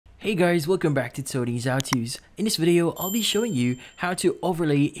Hey guys, welcome back to Tony's How To's. In this video, I'll be showing you how to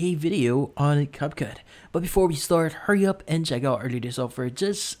overlay a video on CapCut. But before we start, hurry up and check out our latest software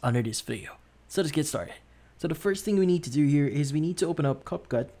just under this video. So let's get started. So the first thing we need to do here is we need to open up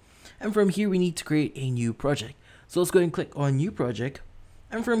CapCut. And from here, we need to create a new project. So let's go ahead and click on New Project.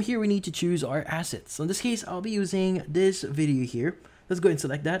 And from here, we need to choose our assets. So in this case, I'll be using this video here. Let's go ahead and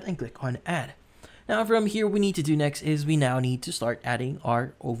select that and click on Add. Now from here, what we need to do next is we now need to start adding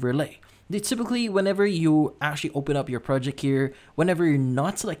our overlay. Typically, whenever you actually open up your project here, whenever you're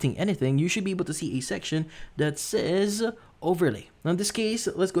not selecting anything, you should be able to see a section that says overlay. Now in this case,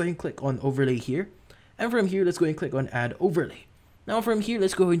 let's go ahead and click on overlay here. And from here, let's go ahead and click on add overlay. Now from here,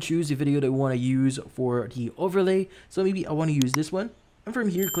 let's go ahead and choose the video that we want to use for the overlay. So maybe I want to use this one. And from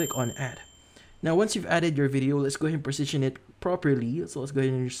here, click on add. Now, once you've added your video, let's go ahead and position it properly. So let's go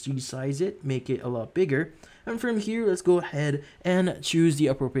ahead and resize it, make it a lot bigger. And from here, let's go ahead and choose the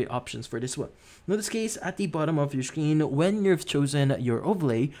appropriate options for this one. In this case, at the bottom of your screen, when you've chosen your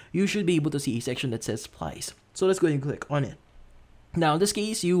overlay, you should be able to see a section that says splice. So let's go ahead and click on it. Now, in this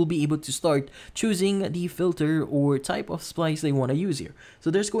case, you will be able to start choosing the filter or type of splice they want to use here.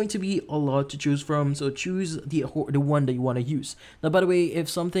 So there's going to be a lot to choose from. So choose the one that you want to use. Now, by the way, if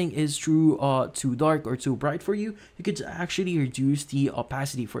something is too dark or too bright for you, you could actually reduce the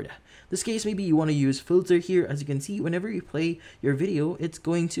opacity for that. In this case, maybe you want to use filter here. As you can see, whenever you play your video, it's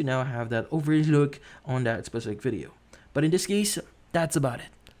going to now have that overlay look on that specific video. But in this case, that's about it.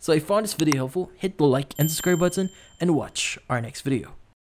 So if you found this video helpful, hit the like and subscribe button and watch our next video.